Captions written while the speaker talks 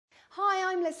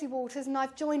I'm Lesley Waters and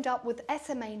I've joined up with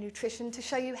SMA Nutrition to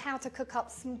show you how to cook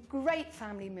up some great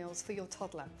family meals for your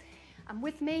toddler. And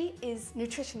with me is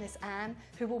nutritionist Anne,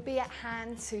 who will be at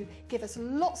hand to give us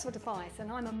lots of advice.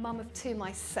 And I'm a mum of two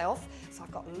myself, so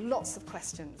I've got lots of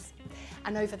questions.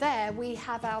 And over there we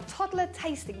have our toddler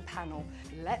tasting panel.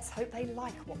 Let's hope they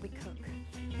like what we cook.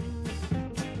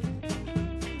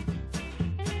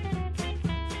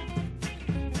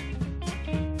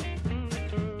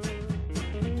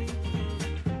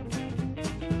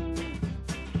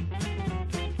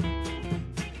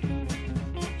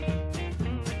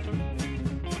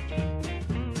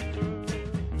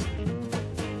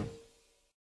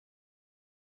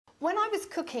 When I was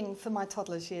cooking for my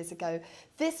toddlers years ago,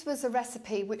 this was a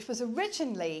recipe which was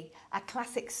originally a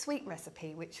classic sweet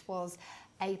recipe, which was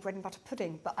a bread and butter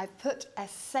pudding, but I've put a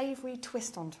savoury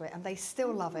twist onto it and they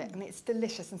still love it, and it's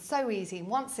delicious and so easy. And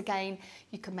once again,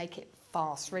 you can make it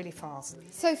fast, really fast.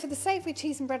 So for the savoury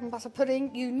cheese and bread and butter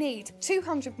pudding, you need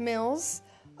 200 ml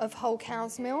of whole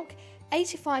cow's milk,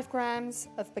 85 grams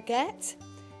of baguette,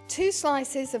 2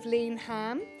 slices of lean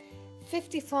ham,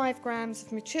 55 grams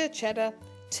of mature cheddar,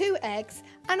 2 eggs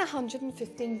and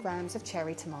 115 grams of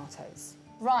cherry tomatoes.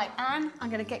 Right, Anne, I'm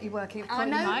going to get you working. I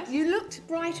know you looked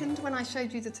brightened when I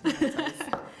showed you the tomatoes.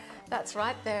 That's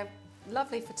right, they're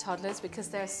lovely for toddlers because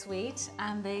they're sweet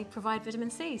and they provide vitamin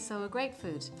C, so a great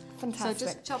food. Fantastic. So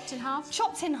just chopped in half?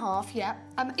 Chopped in half, yeah.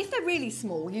 If they're really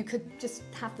small, you could just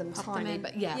have them tiny,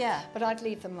 but but I'd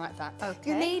leave them like that.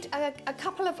 Okay. You need a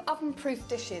couple of oven-proof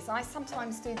dishes. I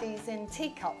sometimes do these in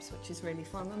teacups, which is really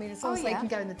fun. I mean, as long as they can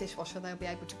go in the dishwasher, they'll be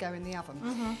able to go in the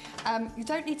oven. You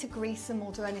don't need to grease them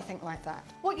or do anything like that.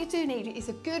 What you do need is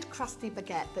a good crusty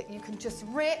baguette that you can just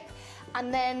rip,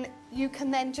 and then you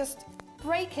can then just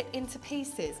break it into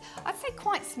pieces. I'd say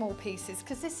quite small pieces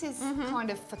because this is kind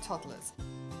of for toddlers.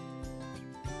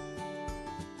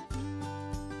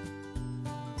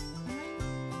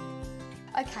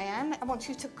 Okay, Anne, I want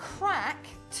you to crack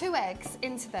 2 eggs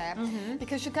into there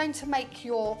because you're going to make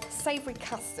your savoury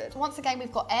custard. Once again,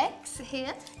 we've got eggs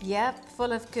here. Yep,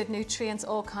 full of good nutrients,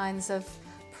 all kinds of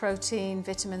protein,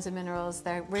 vitamins and minerals.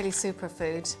 They're really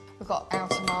superfood. We've got our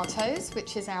tomatoes,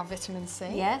 which is our vitamin C.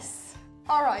 Yes.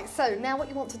 All right, so now what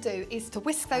you want to do is to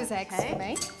whisk those eggs for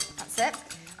me. That's it.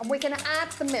 And we're going to add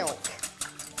the milk.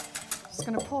 Just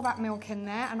going to pour that milk in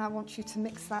there, and I want you to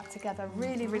mix that together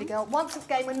really, really good. Once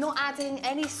again, we're not adding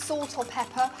any salt or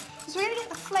pepper. Just really get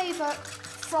the flavour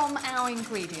from our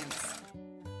ingredients.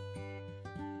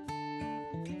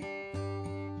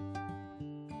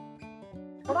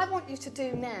 What I want you to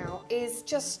do now is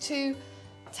just to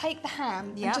take the ham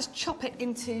and just chop it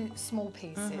into small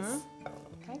pieces.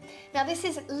 Okay. Now this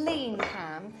is lean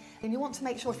ham, and you want to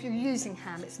make sure if you're using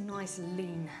ham, it's nice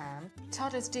lean ham.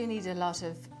 Toddlers do need a lot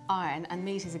of iron, and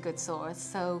meat is a good source,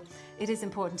 so it is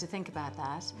important to think about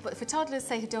that. But for toddlers,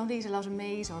 say, who don't eat a lot of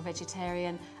meat or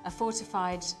vegetarian, a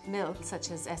fortified milk,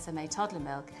 such as SMA toddler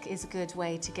milk, is a good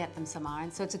way to get them some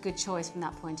iron, so it's a good choice from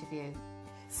that point of view.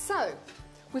 So,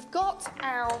 we've got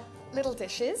our little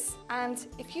dishes, and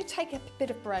if you take a bit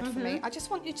of bread for me, I just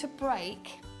want you to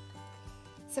break.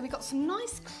 So we've got some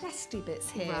nice crusty bits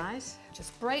here. Right.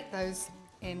 Just break those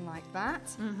in like that.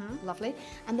 Lovely.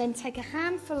 And then take a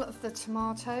handful of the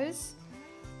tomatoes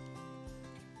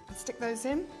and stick those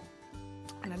in.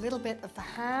 And a little bit of the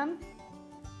ham.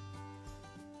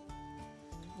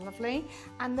 Lovely.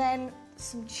 And then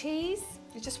some cheese.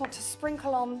 You just want to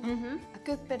sprinkle on a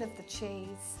good bit of the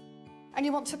cheese. And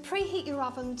you want to preheat your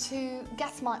oven to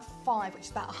gas mark 5, which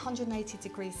is about 180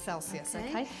 degrees Celsius,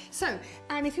 okay? So,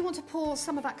 and if you want to pour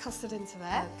some of that custard into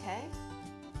there. Okay.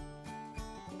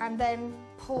 And then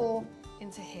pour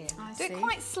into here. Do it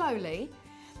quite slowly,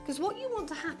 because what you want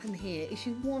to happen here is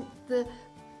you want the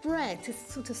bread to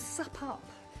sort of sup up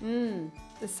the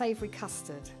savoury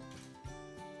custard.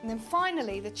 And then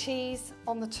finally, the cheese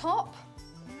on the top.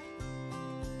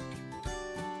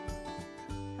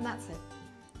 And that's it.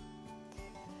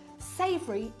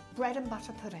 Savoury bread and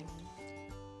butter pudding.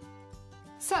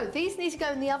 So these need to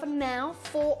go in the oven now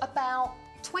for about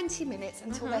 20 minutes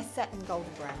until they're set and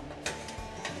golden brown.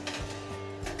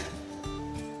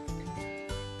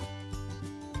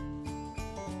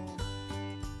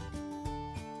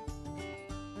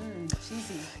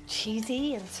 Cheesy.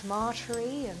 Cheesy and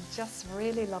tomatoey and just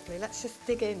really lovely. Let's just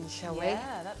dig in, shall we?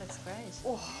 Yeah, that looks great.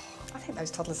 Oh, I think those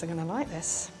toddlers are going to like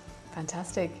this.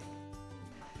 Fantastic.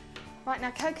 Right,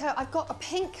 now, Coco, I've got a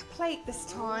pink plate this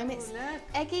time. It's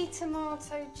eggy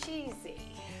tomato cheesy.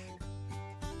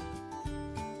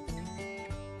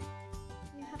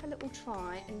 You have a little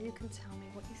try and you can tell me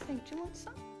what you think. Do you want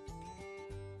some?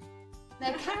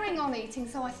 They're carrying on eating,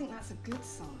 so I think that's a good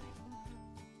sign.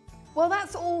 Well,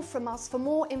 that's all from us. For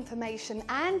more information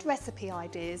and recipe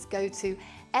ideas, go to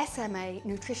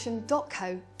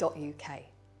smanutrition.co.uk.